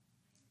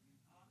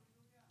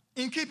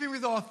In keeping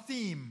with our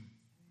theme,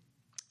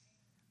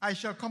 I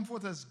shall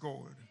comfort as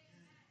gold.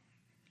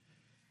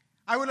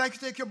 I would like to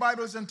take your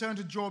Bibles and turn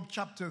to Job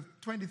chapter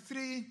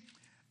 23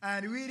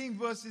 and reading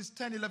verses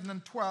 10, 11,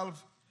 and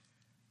 12,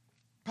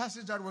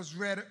 passage that was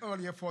read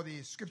earlier for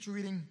the scripture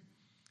reading.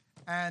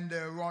 And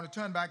we want to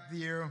turn back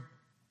there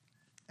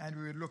and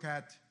we will look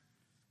at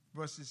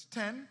verses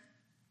 10,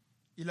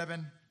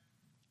 11,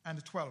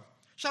 and 12.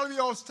 Shall we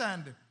all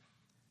stand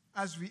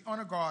as we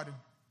honor God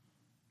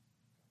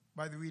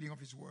by the reading of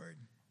his word?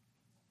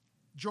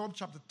 Job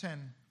chapter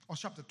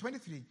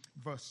 23,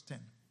 verse 10.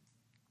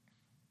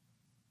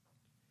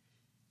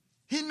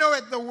 He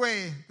knoweth the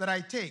way that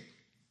I take.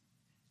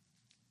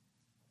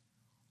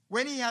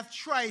 When he hath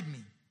tried me,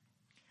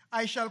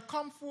 I shall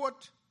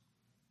comfort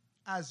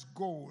as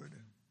gold.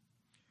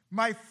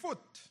 My foot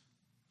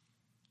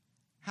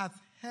hath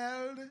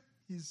held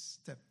his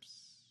steps.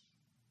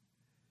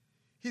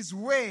 His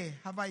way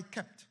have I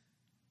kept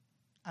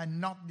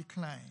and not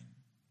declined.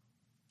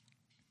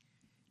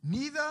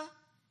 Neither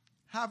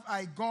have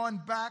I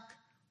gone back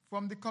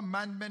from the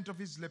commandment of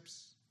his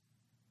lips.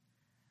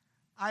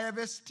 I have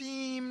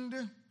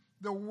esteemed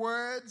the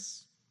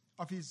words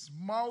of his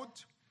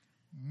mouth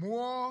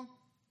more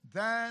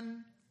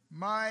than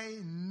my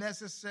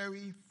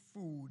necessary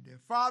food.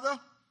 Father,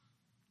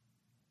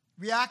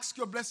 we ask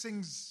your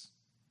blessings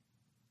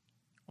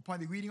upon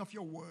the reading of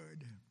your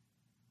word.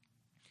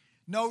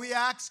 Now we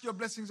ask your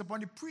blessings upon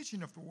the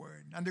preaching of the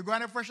word and the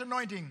grant of fresh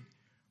anointing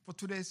for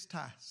today's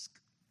task.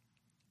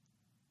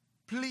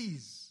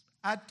 Please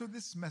add to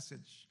this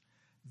message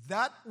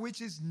that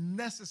which is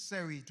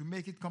necessary to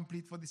make it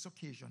complete for this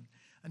occasion,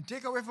 and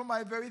take away from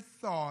my very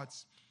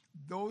thoughts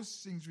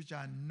those things which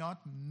are not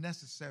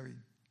necessary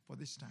for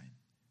this time.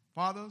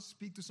 Father,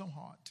 speak to some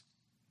heart.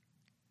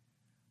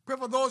 Pray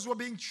for those who are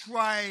being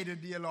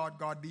tried, dear Lord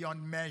God,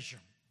 beyond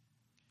measure.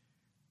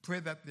 Pray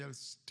that they'll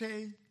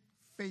stay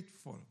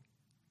faithful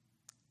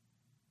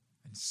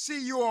and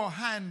see your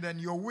hand and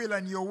your will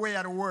and your way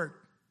at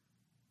work.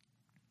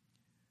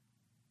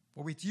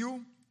 For with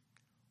you,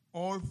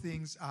 all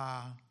things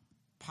are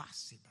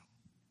possible.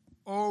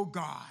 Oh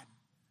God,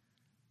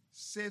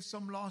 save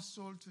some lost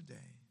soul today.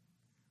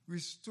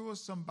 Restore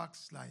some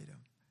backslider.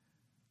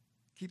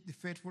 Keep the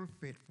faithful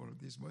faithful.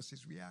 These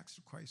mercies we ask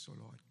to Christ, O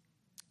Lord.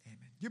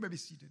 Amen. You may be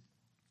seated.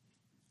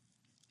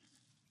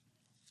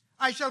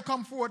 I shall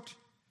comfort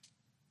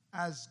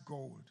as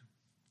gold.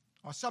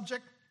 Our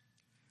subject,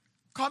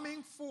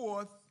 coming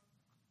forth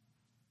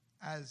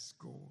as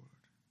gold.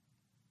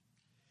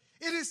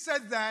 It is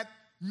said that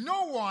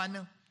no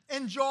one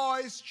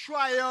enjoys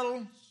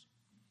trials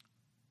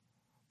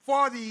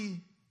from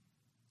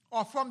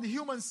the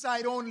human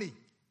side only,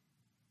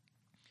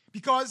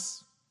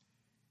 because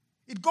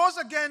it goes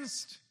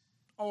against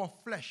our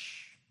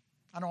flesh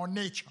and our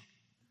nature.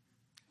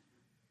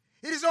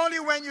 It is only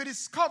when you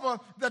discover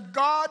that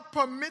God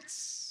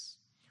permits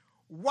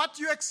what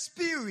you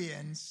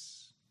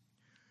experience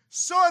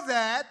so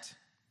that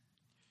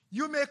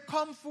you may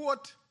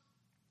comfort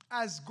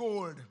as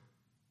gold.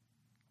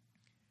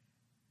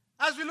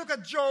 As we look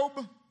at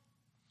Job,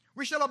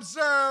 we shall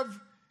observe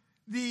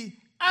the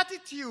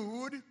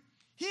attitude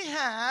he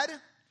had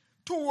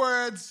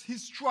towards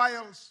his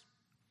trials.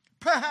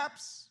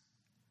 Perhaps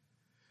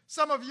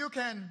some of you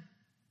can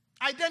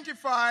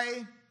identify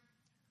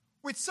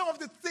with some of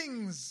the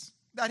things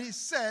that he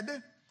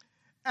said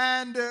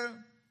and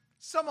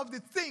some of the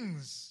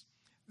things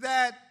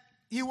that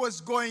he was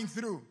going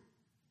through.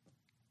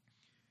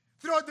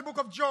 Throughout the book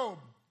of Job,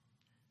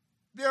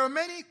 there are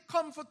many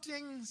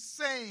comforting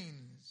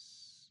sayings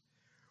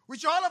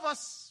which all of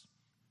us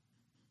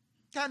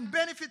can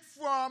benefit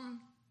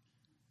from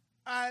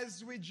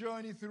as we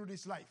journey through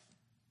this life.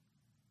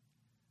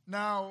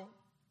 Now,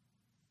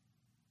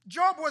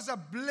 Job was a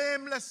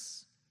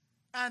blameless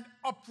and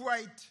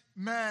upright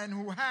man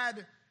who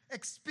had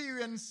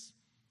experienced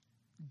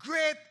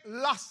great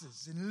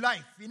losses in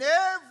life, in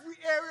every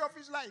area of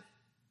his life.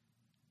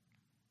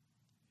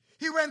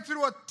 He went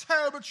through a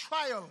terrible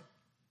trial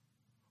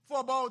for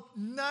about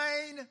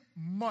 9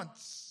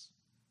 months.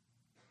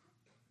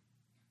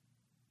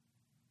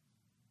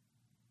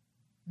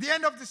 The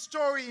end of the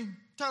story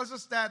tells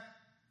us that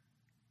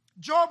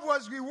Job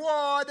was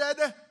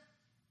rewarded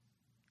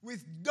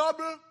with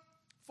double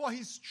for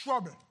his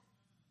trouble.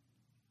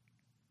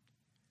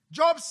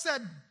 Job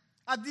said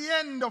at the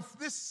end of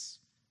this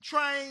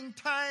trying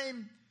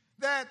time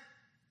that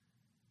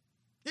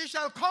he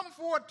shall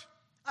comfort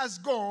as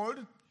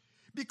gold,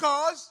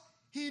 because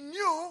he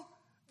knew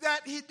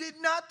that he did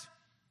not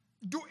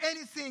do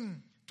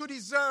anything to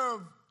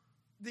deserve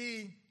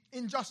the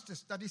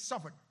injustice that he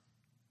suffered.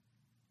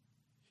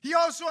 He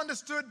also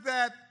understood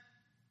that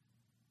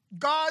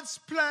God's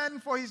plan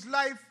for his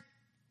life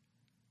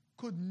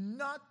could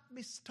not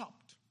be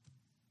stopped.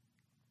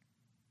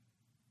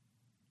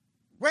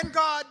 When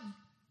God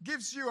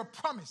gives you a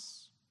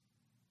promise,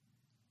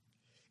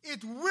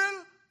 it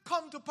will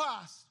come to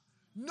pass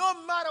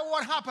no matter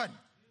what happened.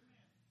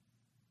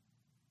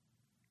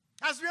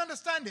 As we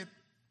understand it,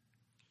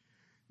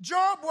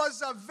 Job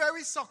was a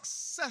very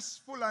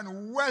successful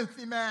and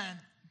wealthy man.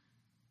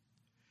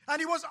 And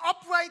he was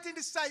upright in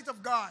the sight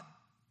of God.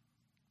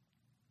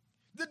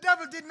 The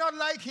devil did not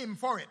like him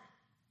for it.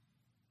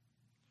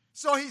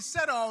 So he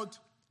set out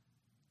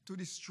to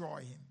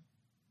destroy him.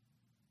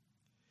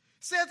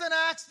 Satan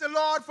asked the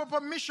Lord for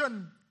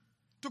permission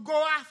to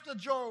go after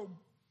Job,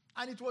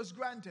 and it was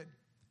granted.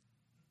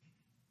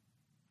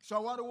 So I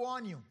want to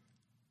warn you.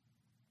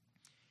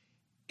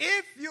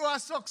 If you are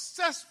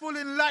successful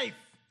in life,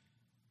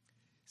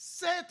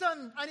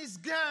 Satan and his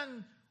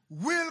gang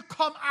will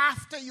come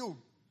after you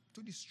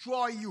to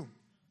destroy you.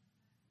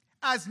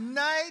 As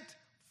night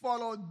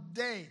followed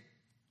day,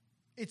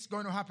 it's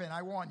going to happen,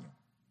 I warn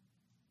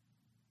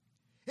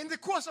you. In the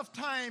course of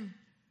time,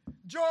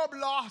 Job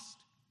lost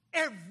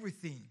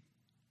everything.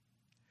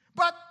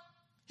 But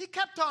he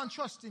kept on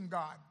trusting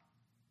God.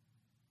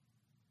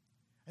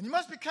 And it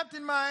must be kept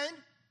in mind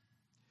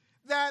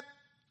that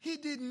he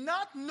did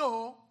not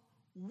know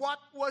what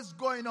was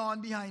going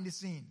on behind the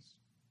scenes.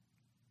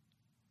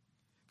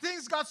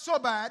 Things got so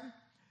bad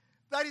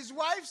that his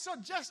wife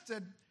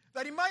suggested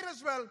that he might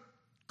as well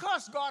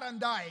curse God and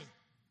die.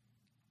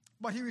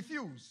 But he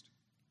refused.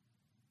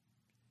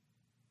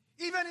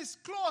 Even his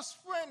close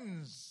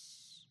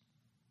friends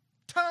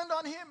turned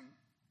on him.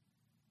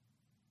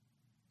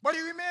 But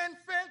he remained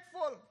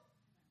faithful.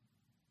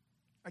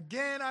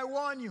 Again, I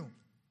warn you,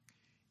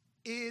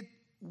 it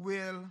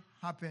will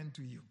happen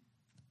to you.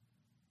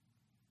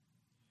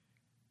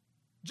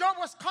 Job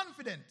was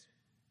confident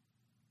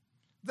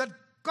that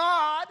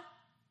God,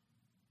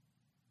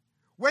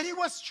 when he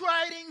was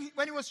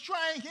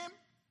trying him,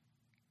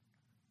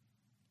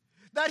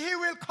 that he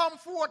will come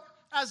forth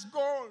as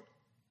gold.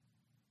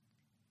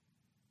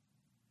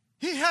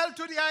 He held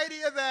to the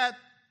idea that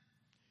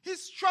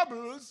his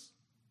troubles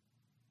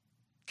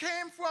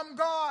came from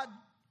God,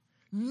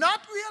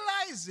 not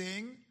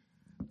realizing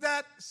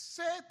that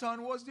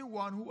Satan was the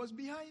one who was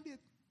behind it.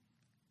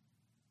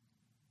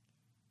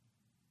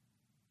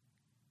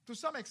 To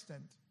some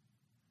extent,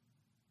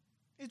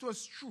 it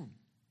was true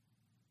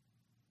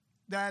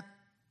that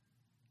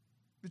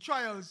the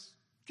trials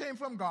came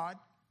from God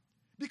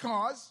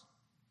because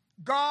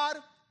God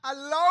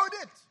allowed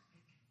it.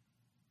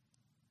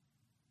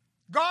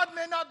 God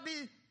may not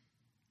be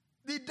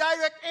the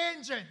direct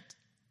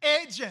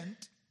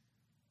agent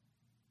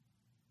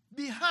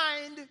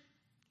behind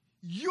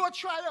your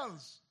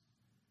trials,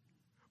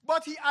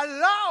 but he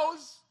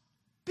allows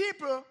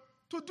people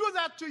to do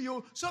that to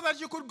you so that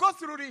you could go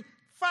through the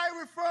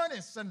fiery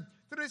furnace and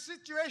through the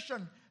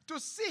situation to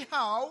see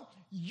how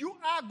you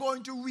are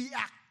going to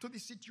react to the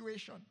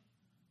situation.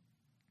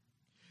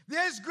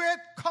 There is great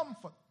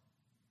comfort,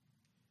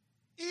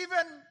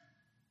 even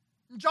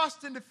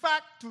just in the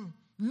fact to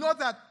know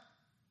that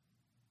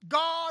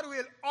God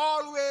will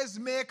always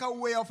make a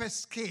way of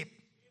escape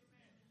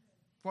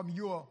from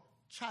your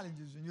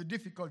challenges and your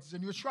difficulties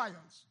and your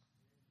trials.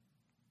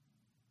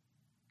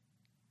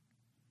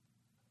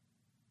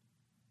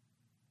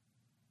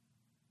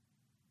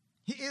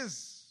 He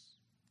is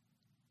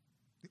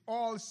the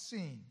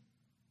all-seeing,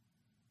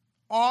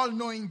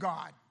 all-knowing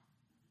God,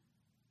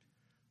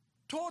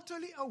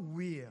 totally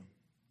aware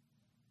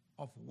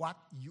of what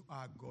you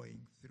are going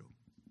through.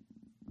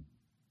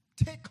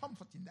 Take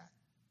comfort in that.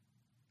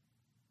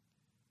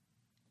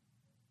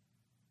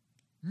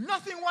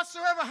 Nothing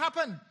whatsoever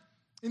happened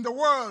in the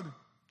world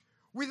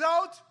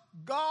without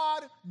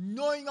God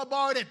knowing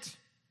about it.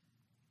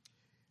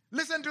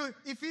 Listen to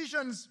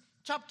Ephesians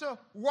chapter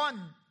 1,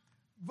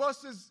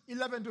 verses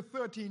 11 to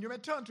 13. You may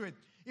turn to it.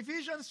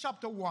 Ephesians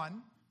chapter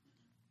 1,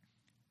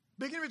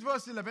 begin with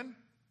verse 11,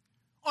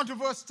 on to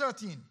verse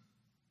 13.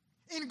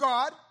 In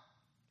God,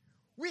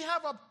 we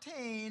have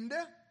obtained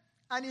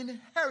an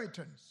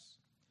inheritance,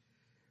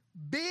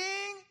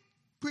 being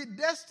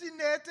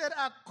predestinated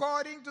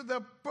according to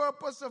the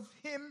purpose of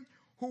him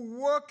who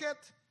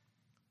worketh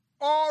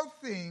all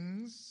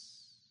things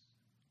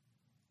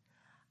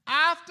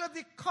after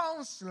the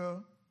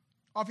counsel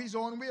of his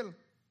own will.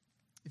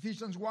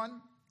 Ephesians 1,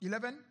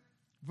 11,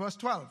 verse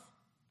 12.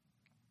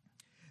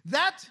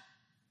 That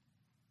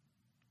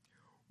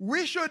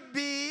we should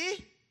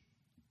be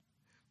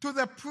to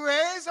the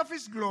praise of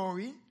his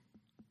glory,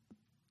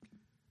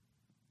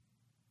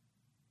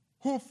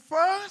 who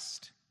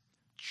first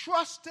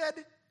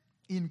trusted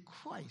in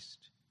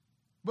Christ.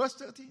 Verse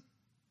 13.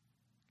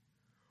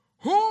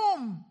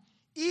 Whom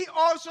ye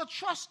also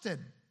trusted.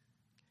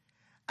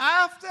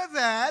 After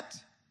that,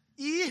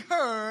 ye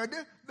heard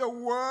the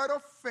word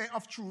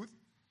of truth,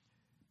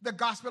 the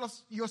gospel of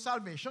your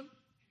salvation,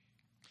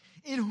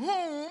 in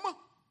whom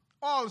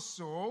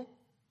also,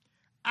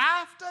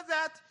 after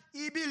that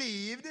ye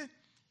believed,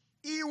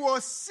 ye were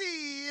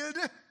sealed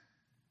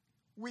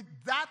with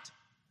that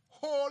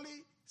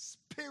Holy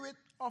Spirit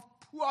of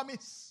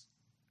promise.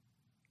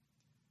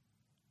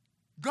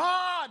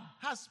 God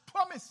has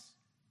promised.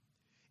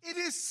 It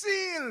is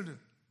sealed.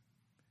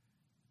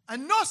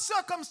 And no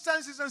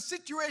circumstances and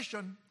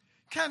situation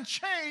can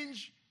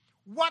change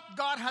what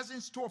God has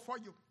in store for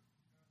you.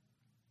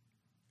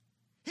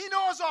 He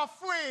knows our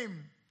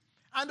frame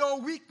and our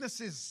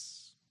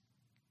weaknesses.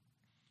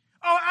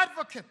 Our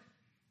advocate,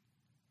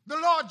 the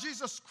Lord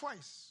Jesus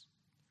Christ,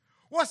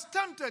 was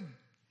tempted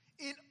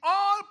in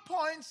all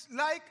points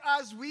like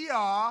as we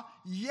are,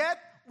 yet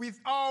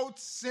without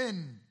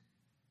sin.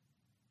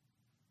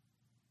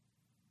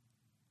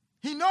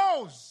 He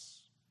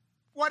knows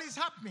what is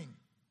happening.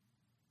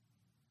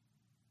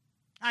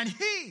 And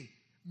he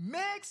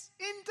makes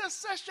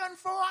intercession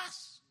for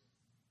us.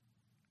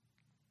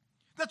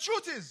 The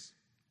truth is,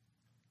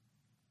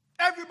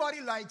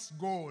 everybody likes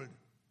gold.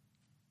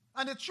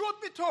 And the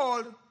truth be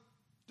told,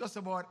 just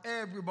about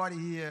everybody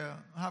here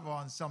have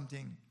on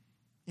something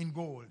in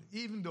gold,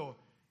 even though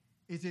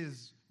it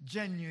is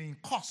genuine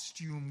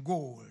costume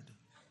gold.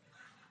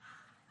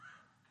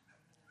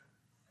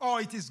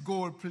 Or it is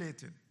gold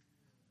plated.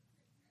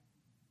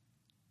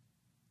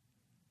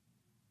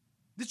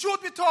 The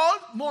truth be told,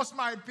 most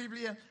married people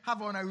here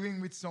have on a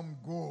ring with some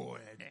gold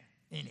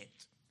in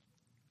it.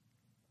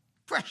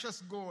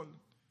 Precious gold.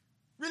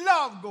 We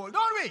love gold,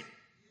 don't we?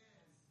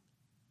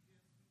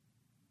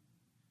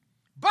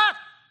 But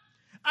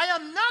I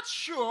am not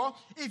sure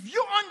if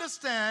you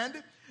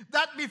understand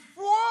that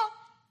before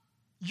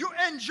you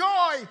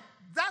enjoy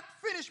that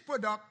finished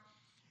product,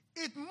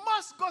 it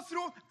must go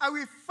through a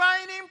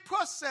refining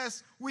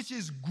process which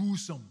is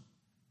gruesome.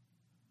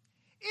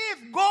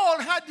 If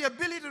gold had the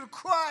ability to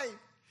cry,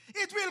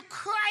 it will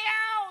cry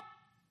out.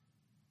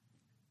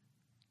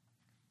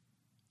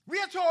 We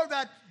are told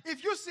that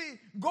if you see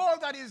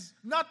gold that is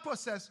not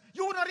processed,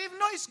 you would not even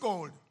know it's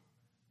gold.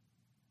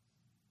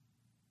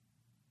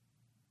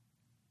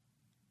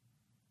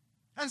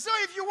 And so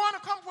if you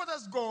want to comfort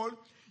us gold,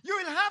 you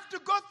will have to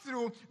go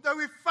through the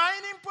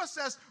refining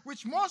process,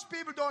 which most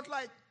people don't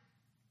like.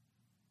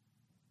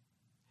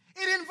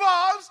 It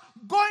involves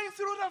going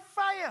through the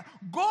fire.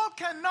 Gold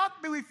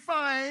cannot be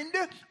refined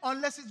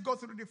unless it goes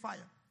through the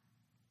fire.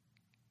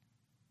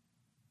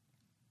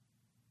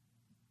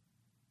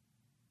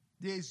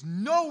 There is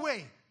no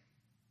way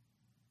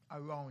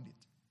around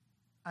it.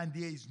 And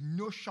there is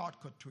no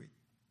shortcut to it.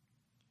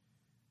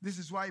 This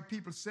is why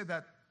people say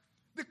that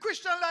the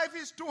Christian life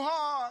is too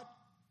hard.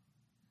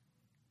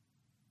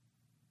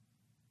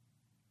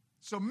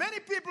 So many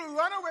people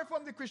run away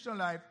from the Christian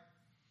life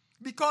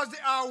because they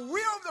are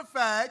aware of the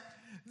fact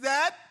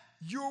that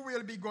you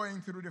will be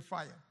going through the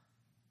fire.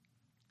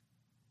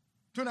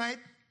 Tonight,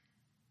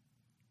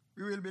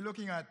 we will be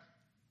looking at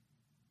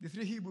the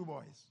three Hebrew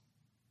boys.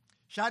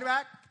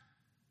 Shadrach,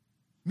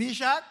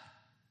 Meshach,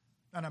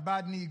 and a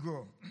bad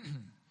Negro.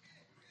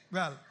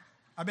 Well,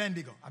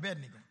 Abednego.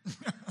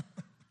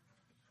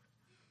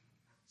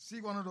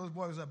 See, one of those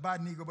boys was a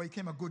bad Negro, but he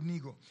became a good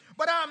Negro.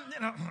 But,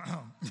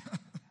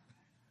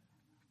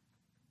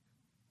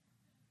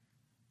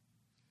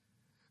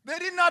 they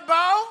did not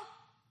bow,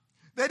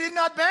 they did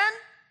not bend,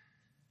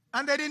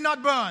 and they did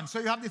not burn. So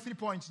you have the 3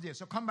 points there.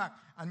 So come back,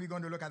 and we're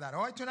going to look at that.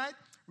 All right, tonight,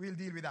 we'll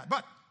deal with that.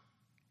 But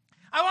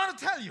I want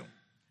to tell you,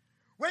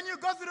 when you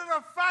go through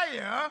the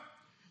fire,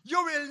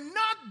 you will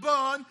not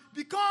burn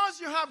because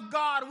you have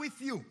God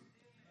with you.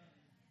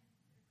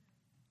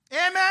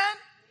 Amen?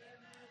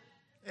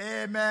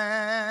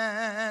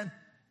 Amen.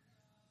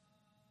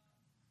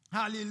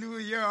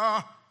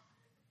 Hallelujah.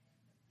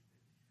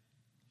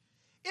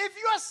 If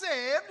you are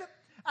saved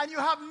and you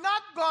have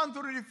not gone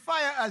through the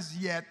fire as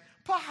yet,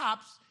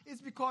 perhaps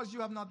it's because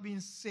you have not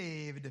been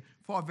saved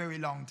for a very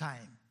long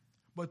time.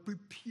 But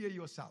prepare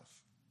yourself.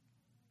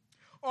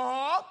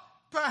 Or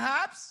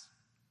perhaps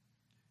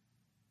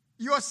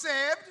you are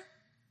saved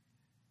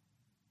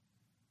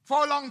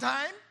for a long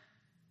time,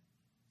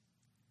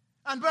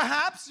 and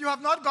perhaps you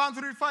have not gone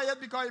through the fire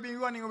yet because you've been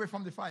running away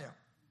from the fire.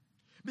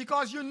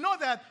 Because you know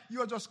that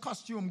you are just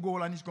costume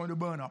gold and it's going to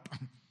burn up.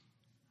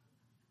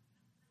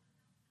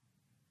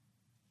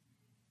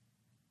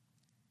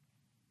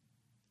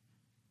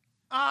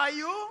 Are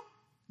you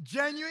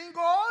genuine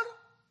gold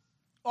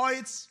or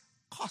it's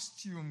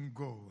costume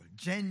gold?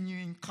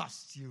 Genuine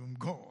costume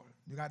gold.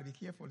 You got to be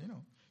careful, you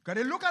know.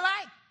 Because they look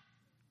alike.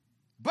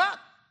 But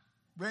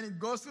when it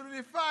goes through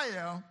the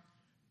fire,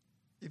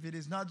 if it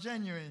is not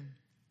genuine,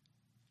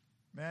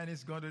 man,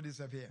 it's going to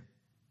disappear.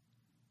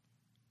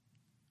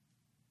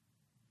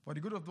 For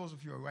the good of those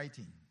of you who are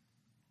writing,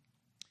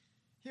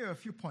 here are a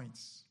few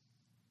points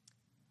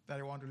that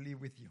I want to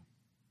leave with you.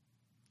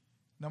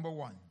 Number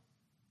 1,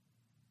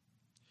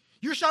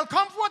 you shall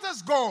comfort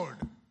as gold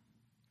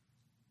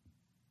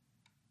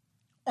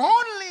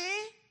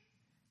only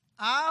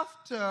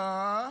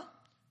after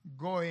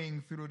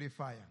going through the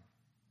fire.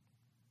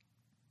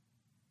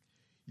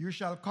 You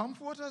shall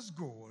comfort as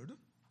gold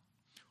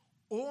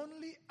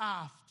only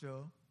after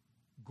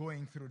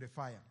going through the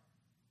fire.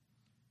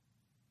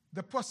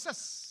 The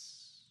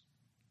process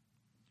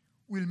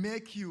will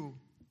make you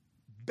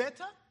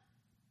better,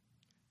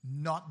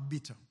 not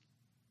bitter.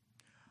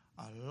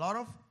 A lot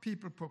of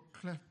people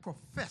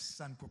profess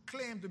and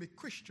proclaim to be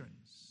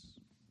Christians,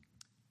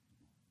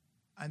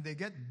 and they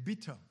get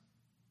bitter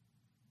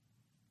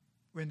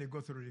when they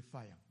go through the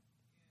fire.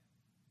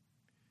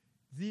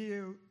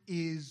 There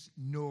is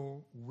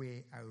no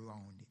way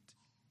around it.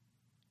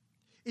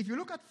 If you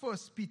look at 1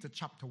 Peter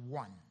chapter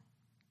 1,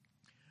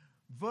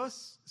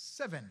 verse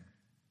 7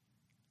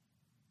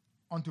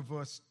 onto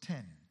verse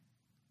 10.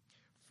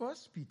 1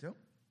 Peter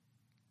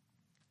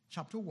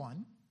chapter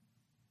 1,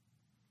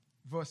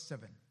 verse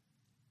 7.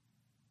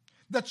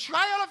 The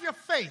trial of your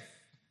faith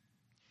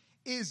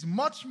is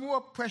much more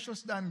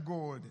precious than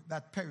gold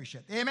that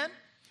perisheth. Amen?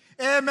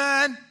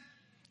 Amen.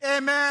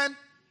 Amen.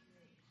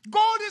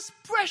 Gold is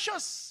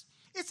precious.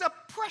 It's a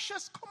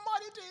precious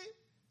commodity.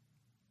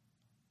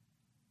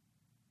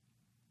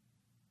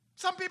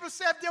 Some people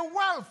save their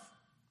wealth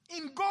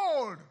in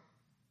gold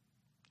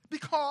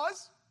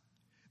because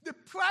the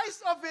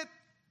price of it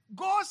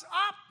goes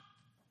up.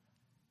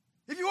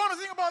 If you want to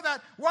think about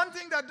that, one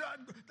thing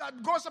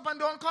that goes up and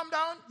don't come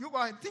down, you go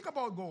ahead. Think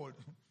about gold.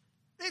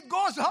 It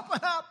goes up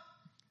and up.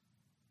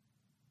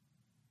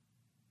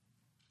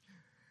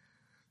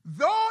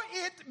 Though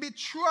it be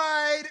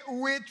tried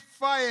with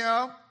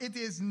fire, it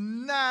is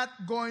not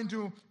going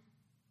to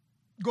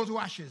go to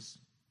ashes.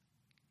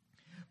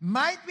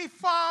 Might be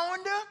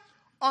found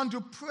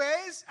unto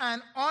praise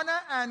and honor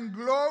and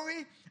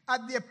glory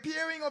at the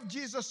appearing of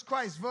Jesus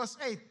Christ. Verse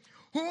 8.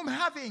 Whom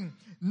having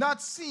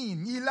not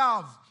seen ye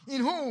love,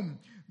 in whom,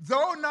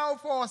 though now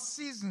for a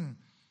season,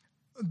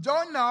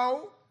 though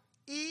now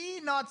ye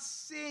not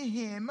see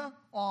him,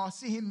 or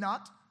see him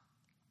not,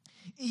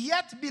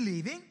 yet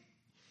believing,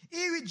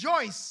 ye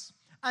rejoice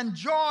and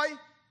joy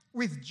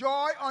with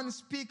joy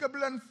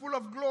unspeakable and full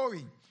of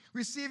glory,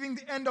 receiving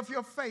the end of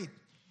your faith,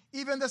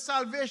 even the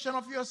salvation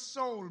of your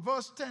soul.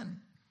 Verse 10.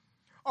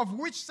 Of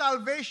which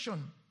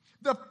salvation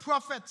the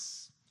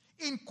prophets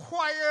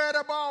inquired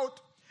about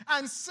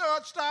and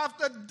searched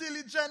after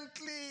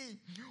diligently,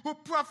 who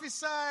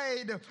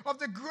prophesied of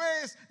the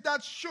grace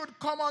that should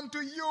come unto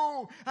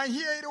you. And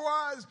here it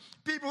was,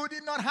 people who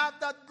did not have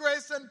that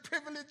grace and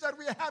privilege that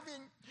we're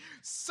having,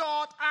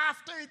 sought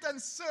after it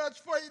and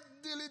searched for it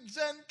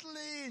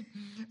diligently.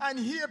 And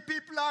here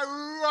people are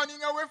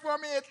running away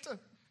from it,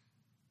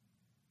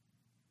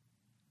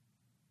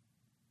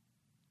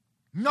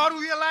 not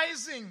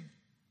realizing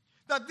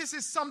that this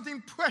is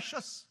something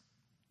precious.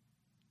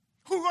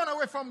 Who run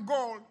away from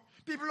gold?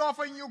 People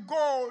offering you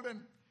gold,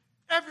 and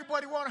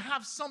everybody want to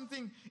have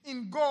something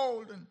in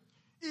gold. And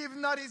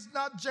even that is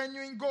not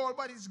genuine gold,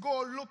 but it's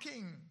gold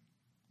looking.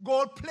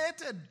 Gold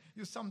plated,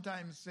 you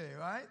sometimes say,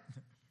 right?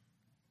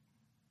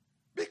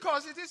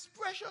 Because it is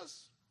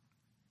precious.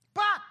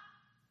 But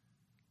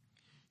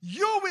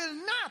you will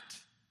not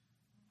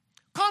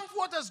come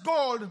forth as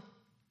gold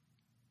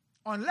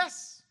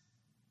unless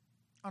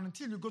and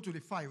until you go to the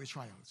fiery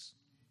trials.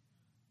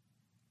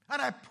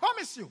 And I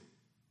promise you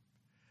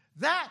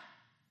that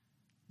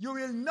you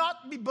will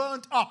not be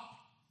burnt up.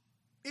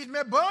 It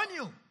may burn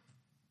you,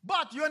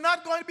 but you're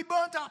not going to be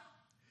burnt up.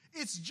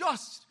 It's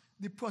just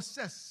the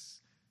process.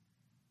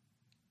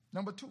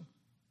 Number 2.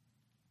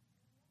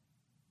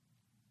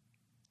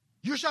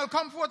 You shall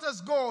come forth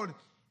as gold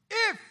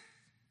if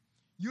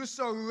you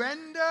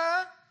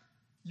surrender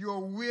your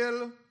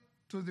will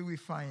to the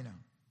refiner.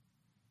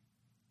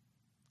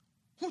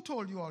 Who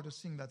told you all to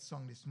sing that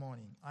song this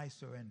morning? I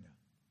surrender.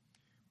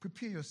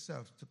 Prepare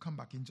yourself to come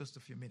back in just a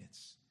few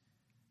minutes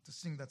to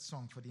sing that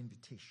song for the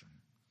invitation.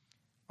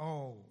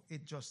 Oh,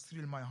 it just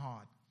thrilled my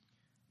heart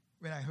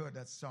when I heard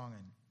that song.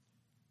 And,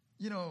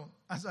 you know,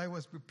 as I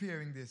was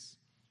preparing this,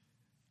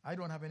 I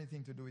don't have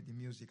anything to do with the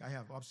music. I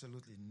have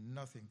absolutely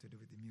nothing to do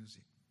with the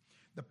music.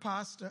 The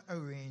pastor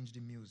arranged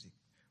the music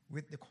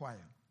with the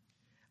choir.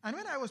 And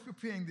when I was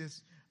preparing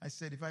this, I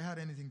said, if I had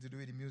anything to do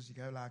with the music,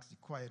 I will ask the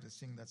choir to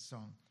sing that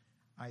song,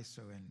 I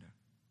surrender.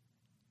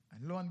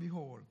 And lo and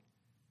behold,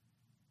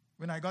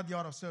 when I got the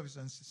out of service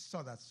and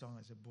saw that song,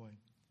 I said, boy,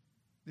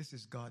 this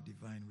is God's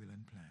divine will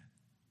and plan.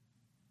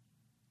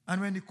 And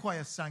when the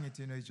choir sang it,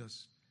 it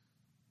just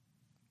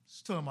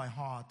stirred my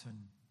heart, and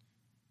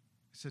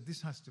I said,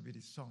 this has to be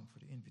the song for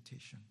the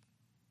invitation.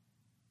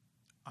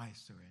 I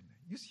surrender.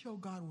 You see how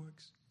God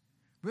works?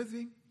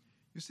 Brethren,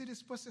 you see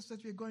this process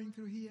that we're going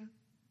through here?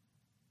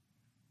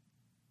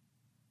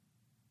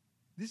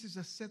 This is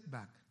a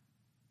setback.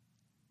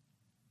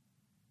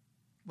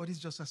 But it's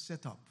just a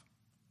setup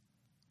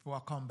for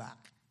a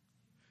comeback.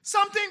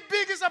 Something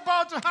big is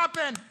about to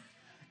happen.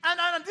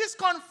 And this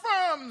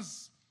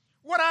confirms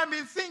what I've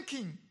been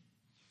thinking.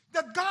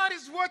 That God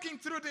is working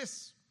through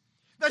this.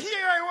 That here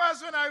I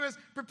was when I was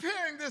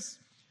preparing this.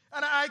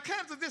 And I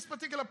came to this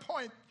particular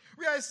point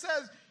where it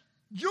says,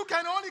 you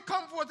can only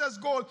come forth as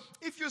gold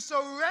if you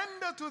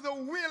surrender to the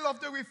will of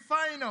the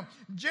refiner.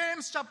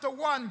 James chapter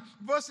 1,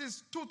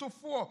 verses 2 to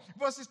 4.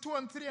 Verses 2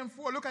 and 3 and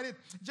 4. Look at it.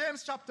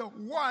 James chapter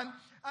 1.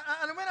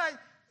 And when I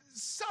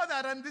saw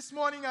that, and this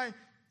morning I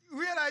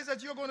realized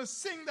that you're going to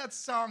sing that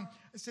song,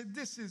 I said,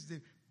 this is the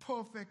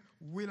perfect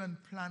will and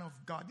plan of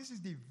God. This is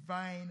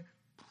divine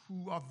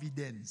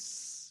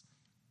providence.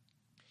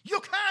 You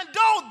can't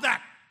doubt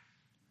that.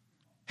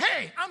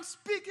 Hey, I'm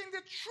speaking the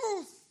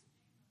truth.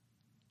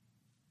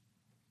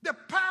 The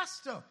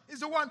pastor is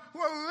the one who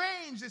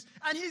arranged this,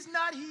 and he's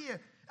not here.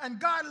 And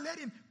God led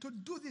him to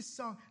do this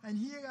song. And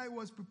here I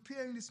was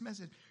preparing this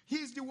message.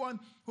 He's the one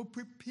who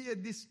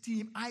prepared this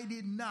theme. I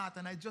did not.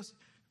 And I just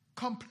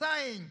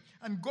complying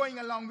and going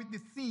along with the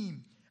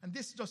theme. And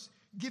this just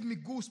give me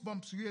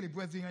goosebumps, really,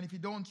 brethren. And if you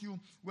don't, you,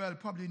 well,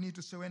 probably need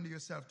to surrender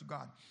yourself to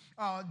God.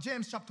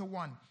 James chapter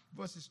 1,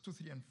 verses 2,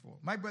 3, and 4.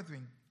 My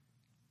brethren,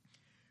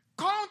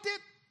 count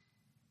it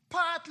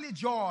partly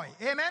joy.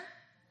 Amen?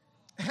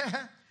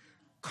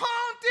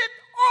 Count it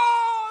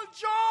all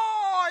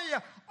joy.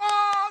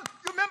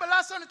 You remember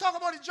last time we talked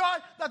about the joy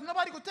that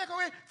nobody could take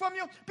away from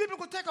you? People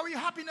could take away your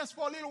happiness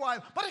for a little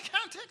while, but they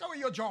can't take away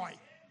your joy.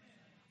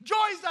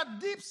 Joy is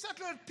that deep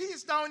settled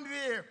peace down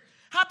there.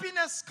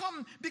 Happiness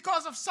comes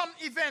because of some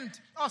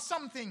event or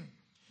something.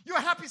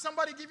 You're happy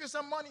somebody give you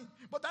some money,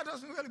 but that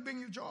doesn't really bring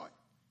you joy.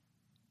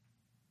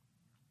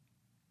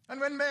 And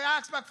when they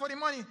ask back for the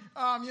money,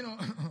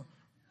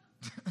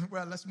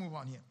 well, let's move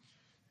on here.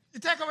 You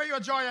take away your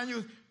joy and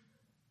you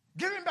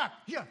give him back.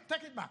 Here,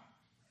 take it back.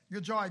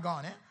 Your joy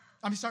gone, eh?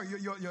 I'm sorry,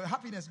 your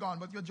happiness gone,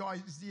 but your joy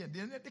is there.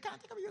 They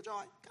can't take away your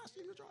joy. Can't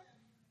steal your joy.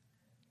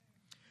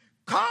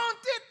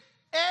 Count it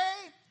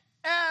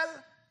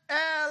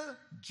A-L-L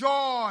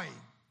joy.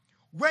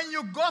 When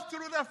you go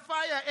through the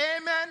fire,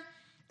 amen,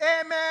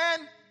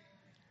 amen.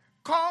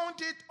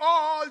 Count it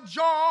all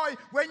joy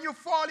when you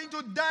fall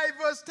into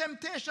diverse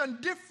temptation,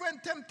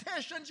 different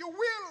temptations, you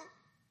will.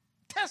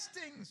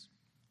 Testings.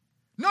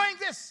 Knowing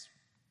this,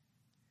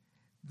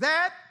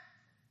 that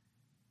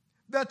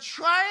the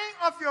trying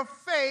of your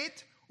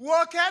faith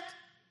worketh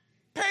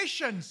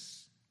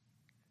patience.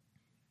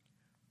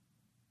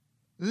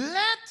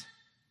 Let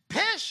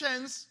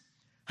patience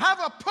have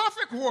a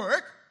perfect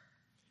work,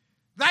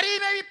 that he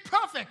may be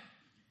perfect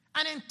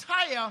and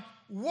entire,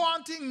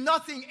 wanting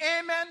nothing.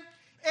 Amen.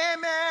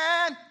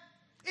 Amen.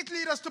 It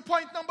leads us to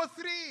point number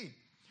 3.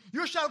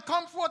 You shall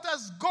come forth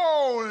as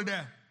gold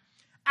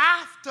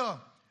after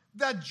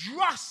the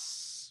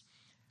dross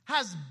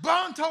has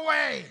burnt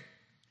away.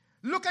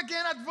 Look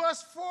again at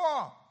verse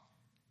 4.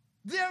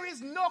 There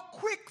is no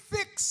quick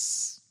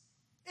fix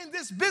in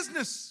this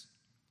business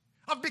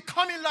of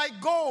becoming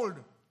like gold.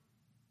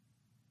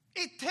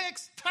 It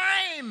takes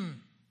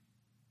time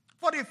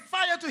for the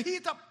fire to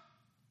heat up.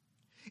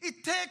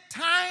 It takes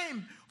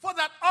time for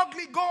that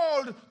ugly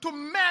gold to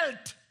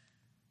melt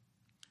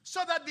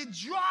so that the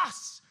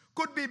dross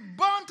could be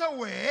burnt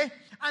away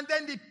and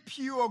then the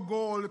pure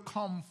gold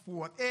come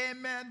forth.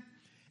 Amen.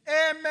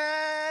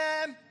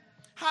 Amen.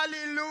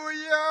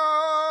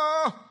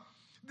 Hallelujah.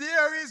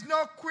 There is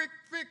no quick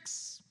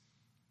fix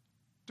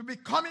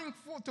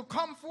to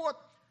come forth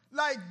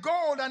like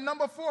gold. And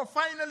number 4,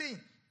 finally,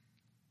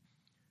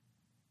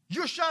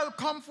 you shall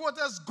come forth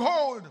as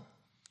gold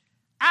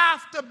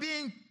after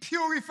being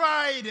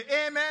purified.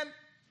 Amen.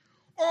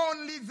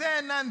 Only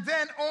then and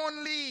then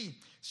only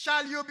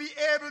shall you be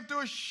able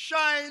to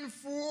shine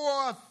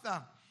forth.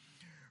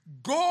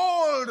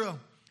 Gold,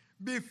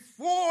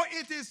 before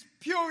it is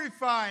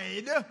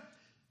purified,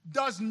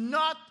 does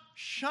not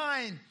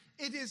shine.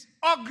 It is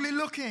ugly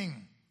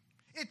looking.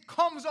 It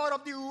comes out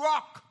of the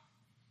rock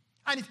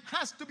and it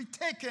has to be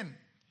taken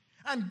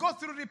and go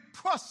through the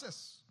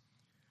process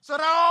so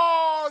that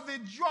all the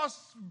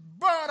dross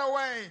burn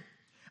away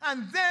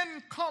and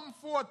then come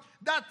forth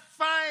that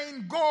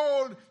fine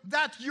gold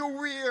that you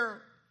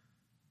wear.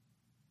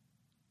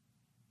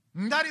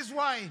 And that is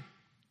why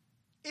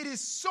it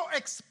is so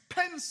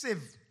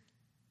expensive,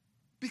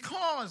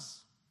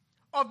 because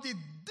of the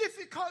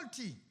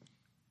difficulty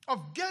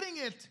of getting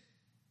it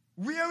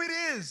where it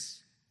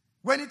is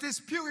when it is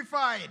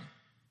purified,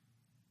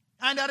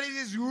 and that it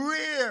is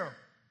rare.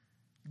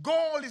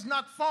 Gold is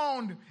not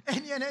found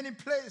any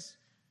place.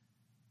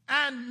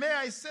 And may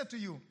I say to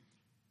you,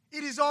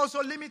 it is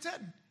also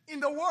limited in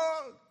the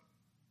world.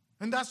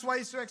 And that's why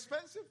it's so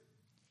expensive.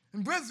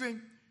 And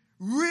brethren,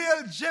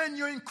 real,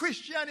 genuine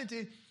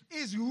Christianity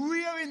is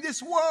real in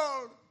this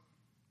world.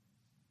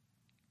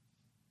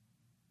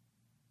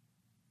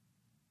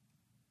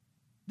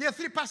 There are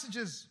 3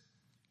 passages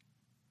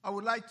I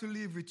would like to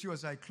leave with you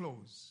as I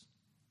close.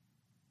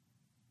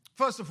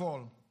 First of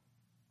all,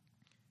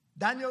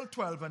 Daniel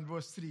 12 and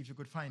verse 3, if you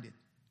could find it.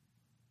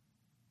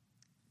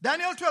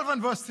 Daniel 12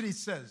 and verse 3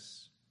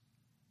 says,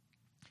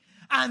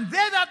 and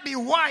they that be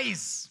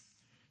wise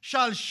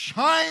shall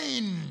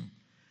shine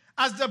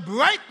as the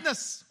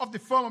brightness of the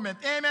firmament.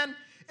 Amen.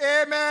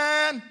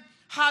 Amen.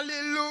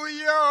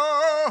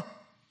 Hallelujah.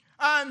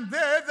 And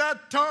they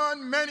that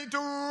turn many to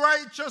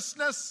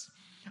righteousness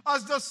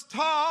as the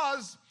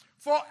stars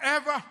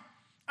forever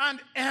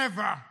and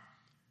ever.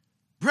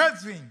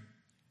 Brethren,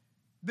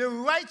 the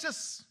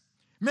righteous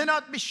may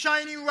not be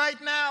shining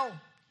right now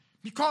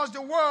because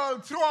the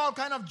world threw all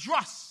kind of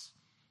dross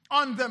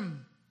on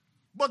them.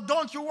 But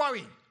don't you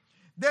worry.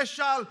 They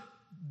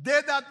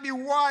that be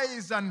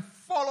wise and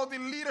follow the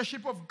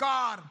leadership of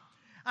God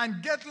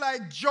and get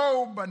like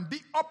Job and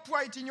be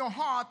upright in your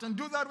heart and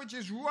do that which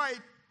is right,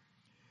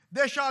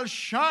 they shall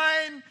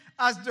shine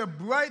as the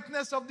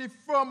brightness of the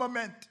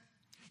firmament.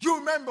 You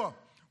remember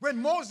when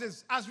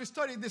Moses, as we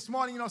studied this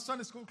morning in our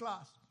Sunday school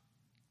class,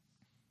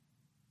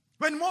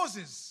 When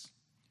Moses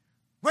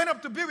went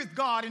up to be with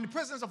God in the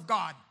presence of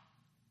God,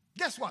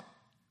 guess what?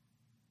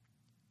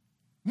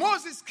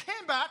 Moses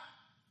came back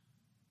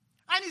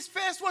and his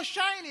face was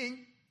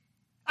shining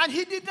and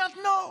he did not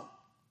know.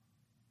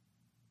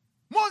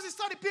 Moses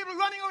saw the people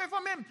running away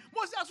from him.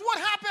 Moses asked, what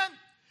happened?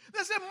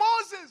 They said,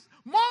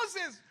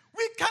 Moses,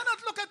 we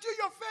cannot look at you.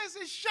 Your face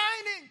is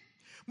shining.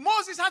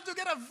 Moses had to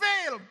get a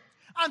veil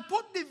and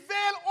put the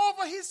veil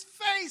over his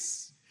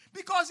face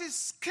because his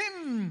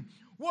skin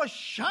was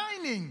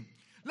shining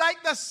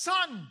like the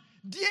sun.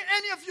 Dare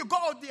any of you go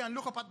out there and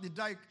look up at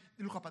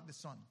the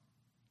sun?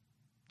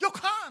 You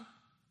can't.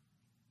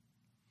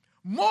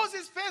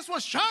 Moses' face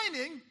was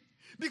shining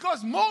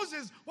because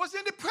Moses was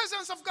in the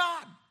presence of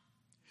God.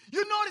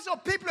 You notice how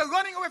people are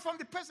running away from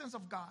the presence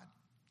of God.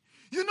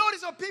 You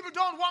notice how people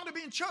don't want to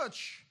be in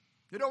church.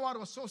 They don't want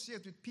to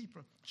associate with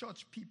people,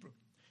 church people.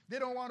 They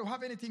don't want to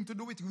have anything to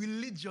do with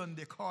religion,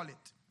 they call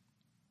it.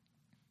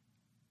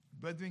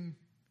 Brethren,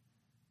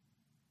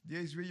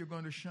 there is where you're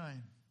going to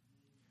shine.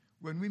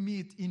 When we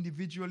meet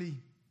individually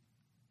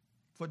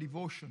for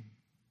devotion,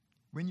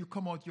 when you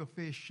come out, your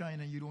face shine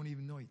and you don't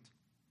even know it.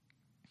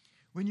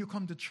 When you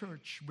come to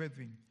church,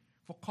 brethren,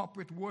 for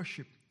corporate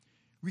worship,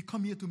 we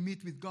come here to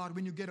meet with God.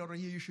 When you get out of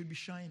here, you should be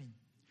shining.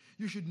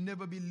 You should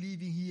never be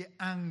leaving here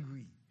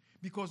angry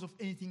because of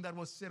anything that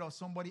was said or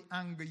somebody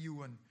anger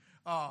you. And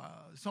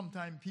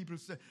sometimes people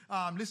say,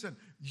 listen,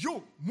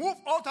 you move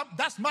out of,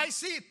 that's my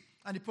seat.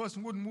 And the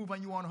person wouldn't move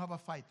and you want to have a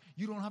fight.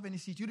 You don't have any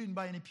seat. You didn't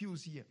buy any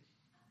pews here.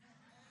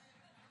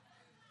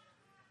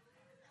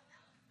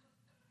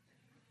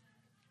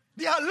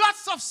 There are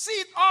lots of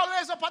seats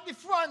always up at the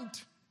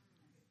front.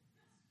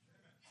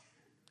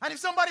 And if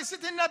somebody's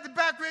sitting at the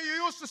back where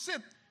you used to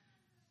sit,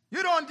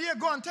 you don't dare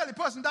go and tell the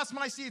person, that's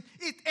my seat.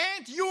 It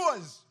ain't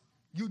yours.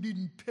 You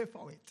didn't pay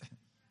for it.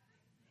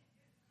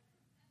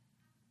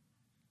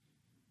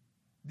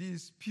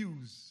 These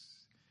pews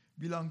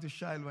belong to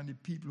Shiloh and the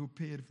people who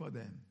paid for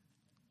them.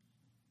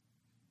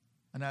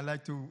 And I'd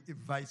like to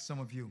invite some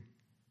of you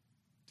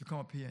to come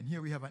up here. And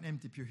here we have an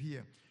empty pew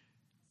here.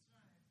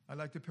 I'd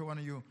like to pay one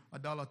of you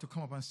 $1 to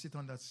come up and sit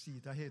on that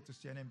seat. I hate to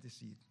see an empty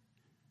seat.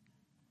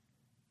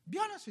 Be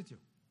honest with you.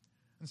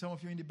 And some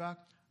of you in the back,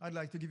 I'd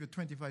like to give you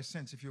 25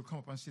 cents if you come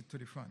up and sit to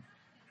the front.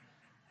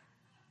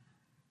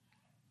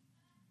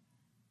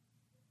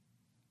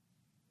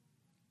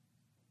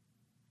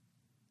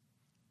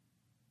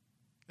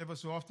 Ever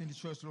so often the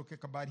church look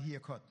like a bad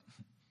haircut.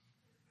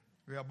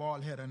 We have a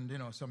bald head and,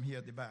 some hair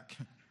at the back.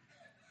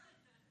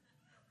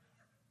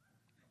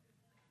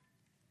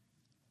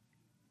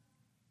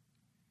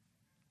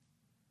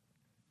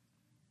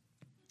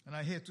 And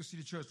I hate to see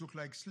the church look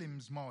like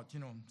Slim's mouth,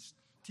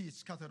 teeth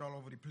scattered all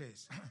over the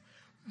place.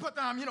 But,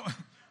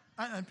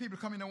 and people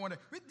come in and wonder,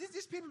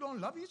 these people don't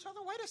love each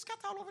other? Why they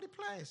scatter all over the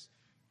place?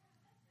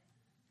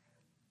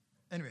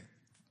 Anyway,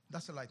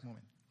 that's a light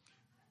moment.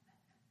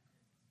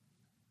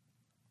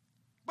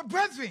 But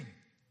brethren,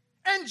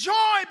 enjoy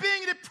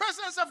being in the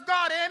presence of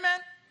God, amen?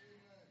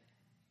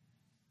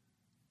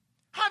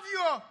 Have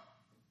your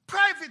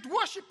private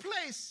worship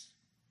place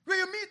where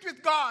you meet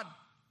with God.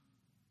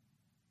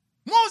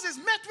 Moses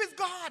met with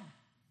God.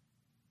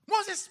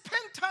 Moses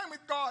spent time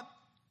with God.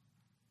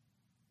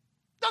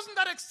 Doesn't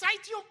that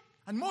excite you?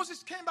 And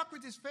Moses came back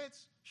with his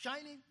face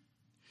shining.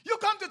 You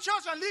come to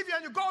church and leave here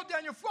and you go out there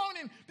and you're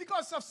frowning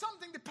because of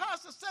something the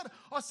pastor said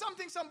or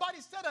something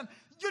somebody said and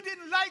you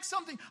didn't like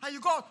something and you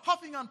go out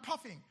huffing and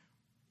puffing.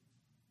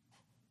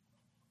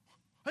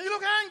 And you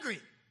look angry.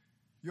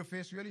 Your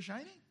face really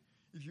shining?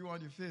 If you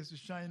want your face to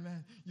shine,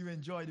 man, you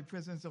enjoy the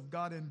presence of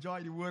God,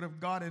 enjoy the word of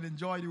God, and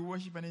enjoy the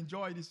worship, and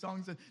enjoy the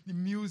songs and the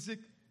music.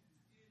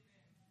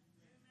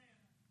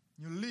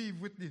 You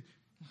live with the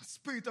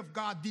Spirit of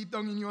God deep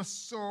down in your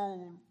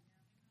soul.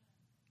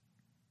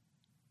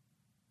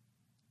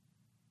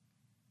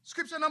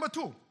 Scripture number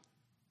 2.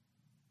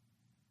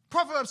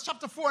 Proverbs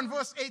chapter 4 and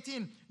verse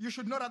 18. You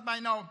should know that by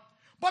now.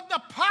 But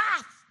the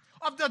path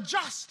of the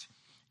just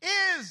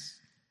is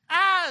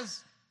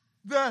as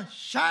the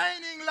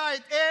shining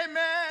light,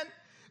 amen,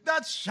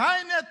 that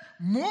shineth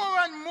more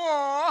and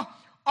more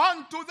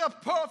unto the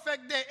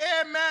perfect day,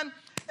 amen,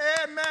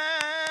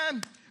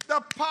 amen.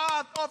 The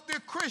path of the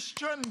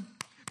Christian,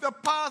 the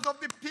path of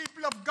the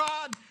people of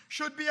God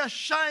should be a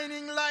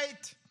shining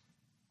light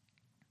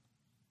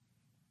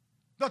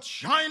that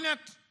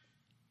shineth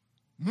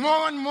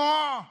more and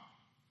more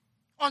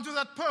unto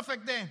that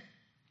perfect day.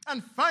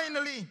 And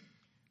finally,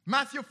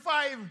 Matthew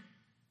 5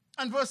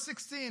 and verse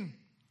 16.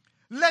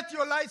 Let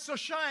your light so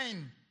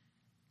shine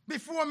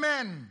before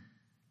men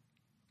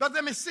that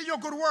they may see your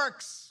good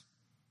works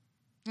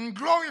and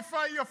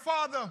glorify your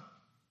Father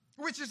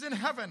which is in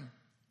heaven.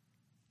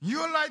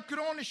 Your light could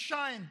only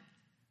shine.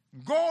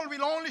 Gold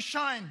will only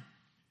shine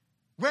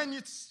when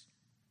it's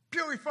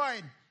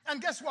purified. And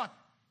guess what?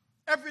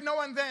 Every now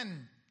and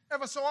then,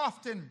 ever so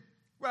often,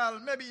 well,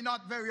 maybe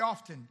not very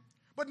often,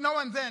 but now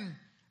and then,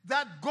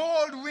 that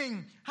gold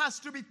ring has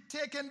to be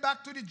taken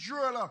back to the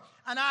jeweler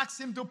and ask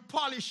him to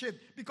polish it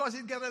because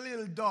it gets a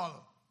little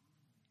dull.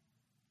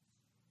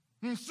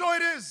 And so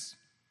it is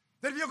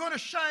That you're going to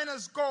shine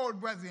as gold,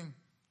 brethren.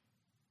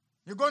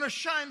 You're going to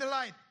shine the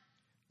light.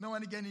 Now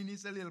and again, it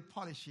needs a little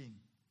polishing.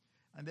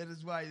 And that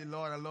is why the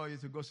Lord allows you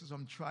to go through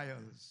some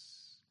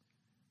trials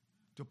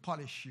to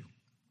polish you.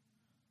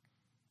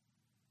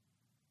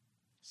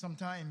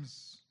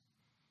 Sometimes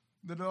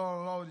the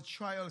Lord allows the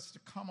trials to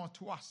come out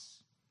to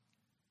us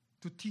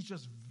to teach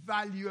us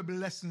valuable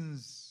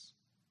lessons.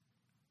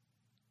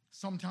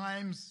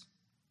 Sometimes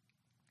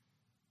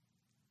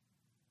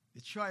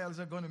the trials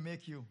are going to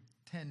make you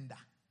tender.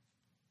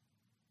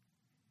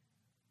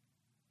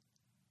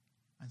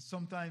 And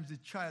sometimes the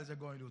trials are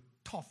going to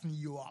toughen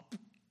you up.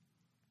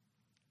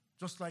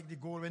 Just like the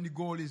gold, when the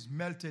gold is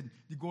melted,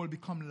 the gold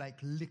becomes like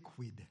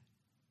liquid.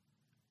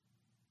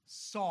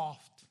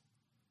 Soft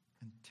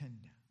and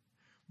tender.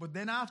 But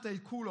then after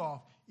it cool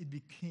off, it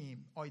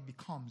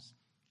becomes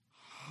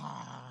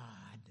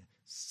hard.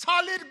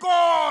 Solid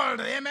gold.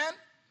 Amen?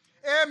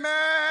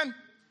 Amen.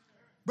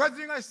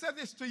 Brethren, I said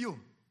this to you.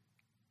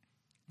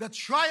 The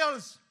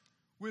trials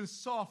will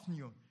soften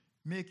you,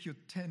 make you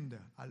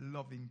tender, a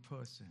loving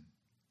person.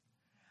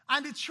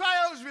 And the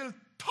trials will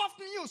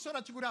toughen you so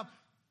that you could have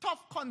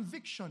tough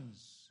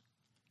convictions.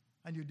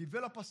 And you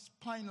develop a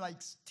spine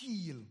like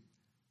steel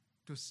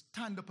to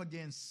stand up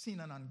against sin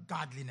and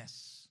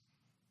ungodliness.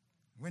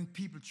 When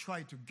people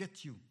try to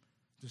get you,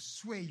 to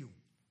sway you,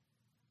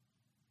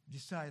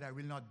 decide, I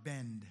will not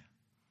bend.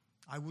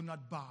 I will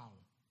not bow.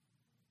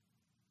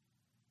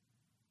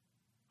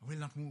 I will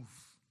not move.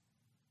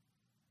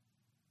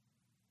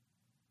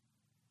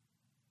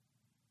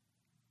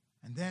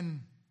 And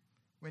then,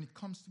 when it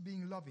comes to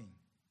being loving,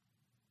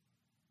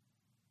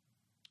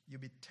 you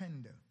be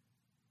tender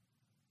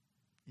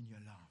in your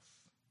love.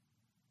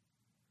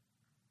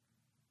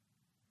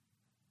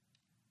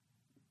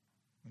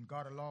 When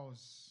God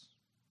allows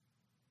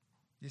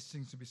these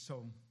things to be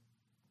so,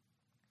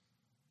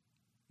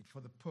 it's for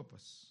the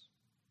purpose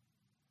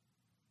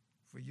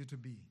for you to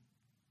be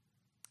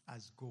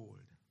as gold,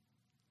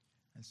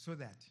 and so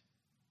that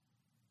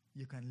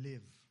you can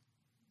live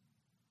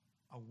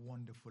a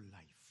wonderful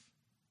life.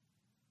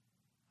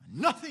 And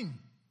nothing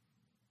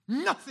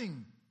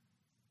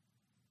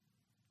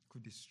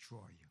could destroy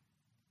you,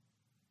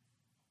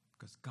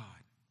 because God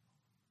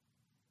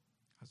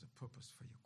has a purpose for you.